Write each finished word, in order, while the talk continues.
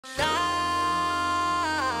I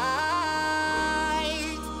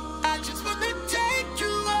just wanna take you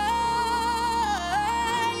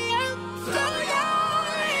high, throw your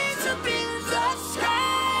hands up in the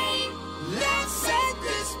sky. Let's set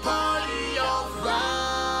this party on fire.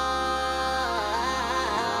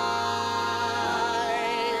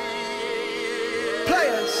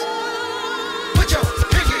 Players, put your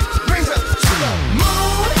pinky rings up to the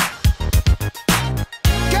moon.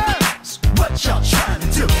 Girls, what y'all trying to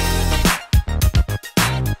do?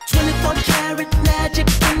 24 karat magic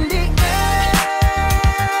in the air.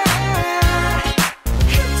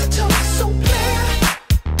 Head to toe so clear.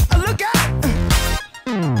 Look out!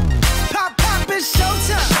 Pop, pop, it's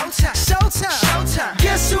showtime. Showtime. Showtime. Showtime.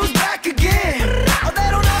 Guess who's back again? Oh, they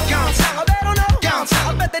don't know. Downtown. Oh, they don't know.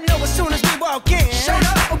 Downtown. I bet they know as soon as we walk in. Showed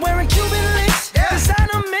up. I'm wearing Cuban links. Yeah.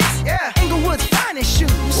 Designer mix. Yeah. Inglewood's finest shoes.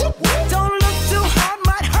 Whoop, whoop. Don't look too hard,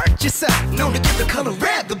 might hurt yourself. Known to give the color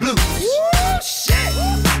red the blues. Woo, shit.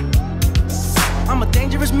 I'm a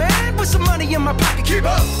dangerous man with some money in my pocket. Keep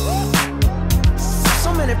up.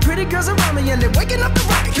 So many pretty girls around me and they're waking up the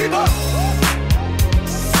rocket. Keep up.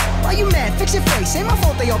 Why you mad? Fix your face. Ain't my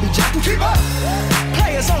fault they all be jacking. Keep up.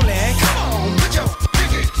 Players only. Come on, put your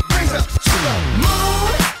pinky rings up to the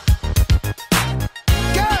moon.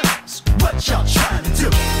 Girls, what y'all trying to do?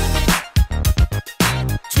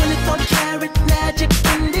 24 karat magic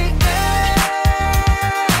in the air.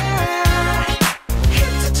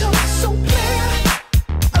 Head to toe so clear.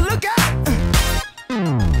 Look out.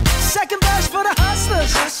 Second verse for the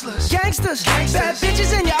hustlers. Hustlers. Gangsters. Bad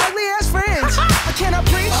bitches and your ugly ass friends. I cannot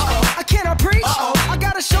preach. I cannot preach. I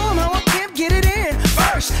gotta show them how a pimp get it in.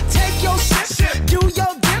 First, take your sip. Do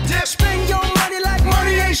your dip. Spend your money like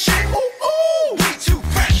money ain't shit. Ooh, ooh. We too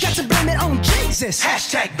fresh. Got to blame it on Jesus.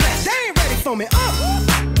 Hashtag blessed. They ain't ready for me.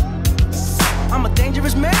 I'm a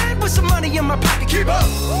dangerous man with some money in my pocket. Keep up.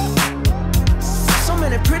 So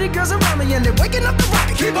many pretty girls around me and they're waking up the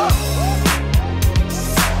rocket. Keep up.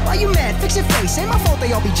 Why you mad? Fix your face. Ain't my fault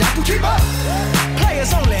they all be jocking. Keep up.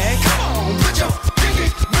 Players only. Come on, put your pinky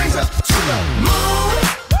rings up to the moon.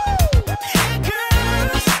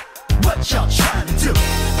 Girls, what y'all trying to do?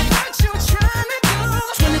 What you trying to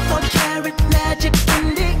do? 24 karat magic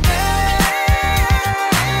in the air.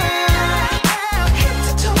 Head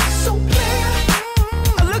to toe so clear.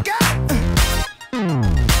 Look out.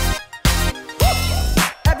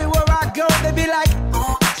 Everywhere I go, they be like,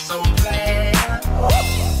 Ooh, so clear.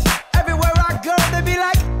 everywhere I go, they be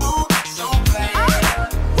like, Ooh, so clear.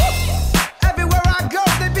 everywhere I go,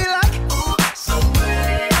 they be like, Ooh, so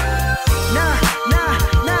clear.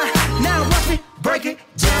 now, watch me break it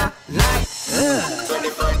down like,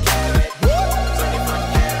 24 karat. 24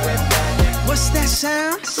 karat magic. what's that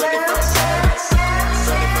sound? 24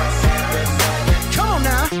 karat magic. Come on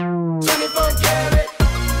now. 24 karat.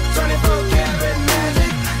 24 karat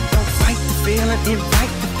magic. Don't fight the feeling,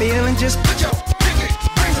 invite the feeling, just put your